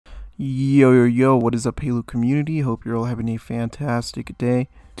Yo, what is up, Halo community? Hope you're all having a fantastic day.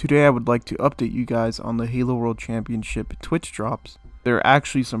 Today I would like to update you guys on the Halo World Championship Twitch drops. There are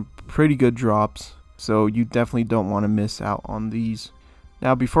actually some pretty good drops, so you definitely don't want to miss out on these.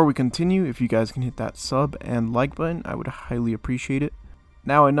 Now before we continue, if you guys can hit that sub and like button, I would highly appreciate it.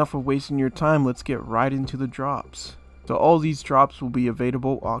 Now enough of wasting your time, let's get right into the drops. So all these drops will be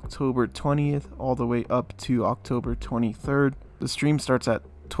available October 20th all the way up to October 23rd. The stream starts at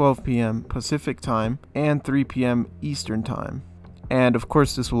 12 p.m. Pacific time and 3 p.m. Eastern time. And of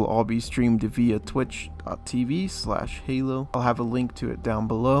course this will all be streamed via twitch.tv/Halo. I'll have a link to it down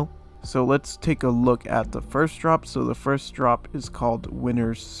below. So let's take a look at the first drop. So the first drop is called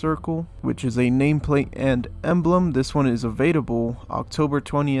Winner's Circle, which is a nameplate and emblem. This one is available October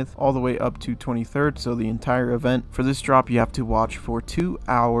 20th all the way up to 23rd, so the entire event. For this drop you have to watch for 2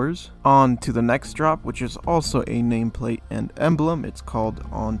 hours. On to the next drop, which is also a nameplate and emblem. It's called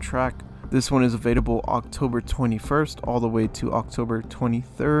On Track. This one is available October 21st all the way to October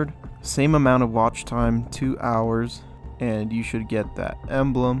 23rd. Same amount of watch time, 2 hours. And you should get that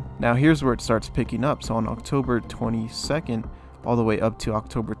emblem. Now here's where it starts picking up. So on October 22nd all the way up to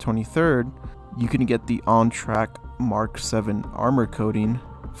October 23rd, you can get the On Track Mark 7 armor coating.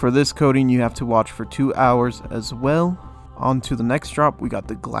 For this coating you have to watch for 2 hours as well. On to the next drop, we got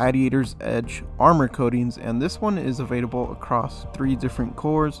the Gladiators Edge armor coatings, and this one is available across 3 different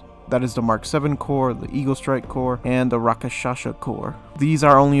cores. That is the Mark 7 core, the Eagle Strike core, and the Rakshasa core. These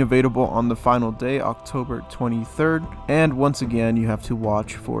are only available on the final day, October 23rd, and once again you have to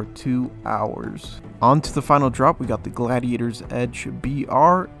watch for 2 hours. On to the final drop, we got the Gladiators Edge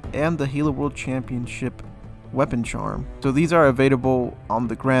BR and the Halo World Championship Weapon Charm. So these are available on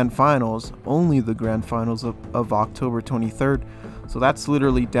the Grand Finals, only the Grand Finals of October 23rd. So that's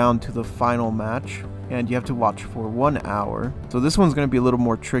literally down to the final match, and you have to watch for 1 hour. So this one's going to be a little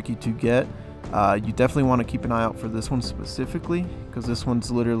more tricky to get. You definitely want to keep an eye out for this one specifically, because this one's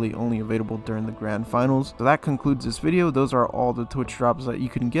literally only available during the Grand Finals. So that concludes this video. Those are all the Twitch drops that you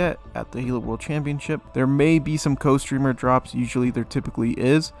can get at the Halo World Championship. There may be some co-streamer drops. Usually there typically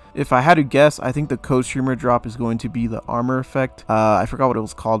is. If I had to guess, I think the co-streamer drop is going to be the armor effect. I forgot what it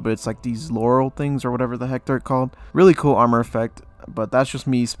was called, but it's like these laurel things or whatever the heck they're called. Really cool armor effect. But that's just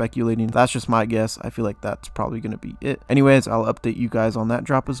me speculating. That's just my guess. I feel like that's probably going to be it. Anyways, I'll update you guys on that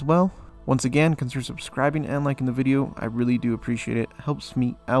drop as well. Once again, consider subscribing and liking the video. I really do appreciate it. Helps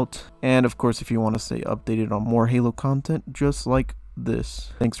me out. And of course, if you want to stay updated on more Halo content just like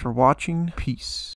this. Thanks for watching. Peace.